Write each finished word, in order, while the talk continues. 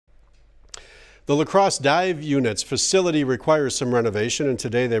The La Crosse Dive Unit's facility requires some renovation, and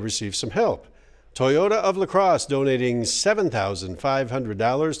today they received some help. Toyota of La Crosse donating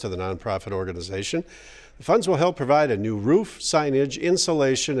 $7,500 to the nonprofit organization. The funds will help provide a new roof, signage,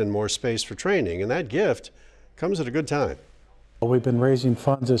 insulation, and more space for training, and that gift comes at a good time. We've been raising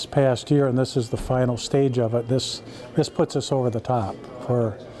funds this past year, and this is the final stage of it. This puts us over the top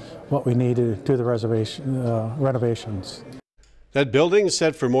for what we need to do the renovations. That building is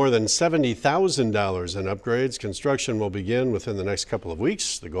set for more than $70,000 in upgrades. Construction will begin within the next couple of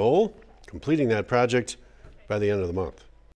weeks. The goal, completing that project by the end of the month.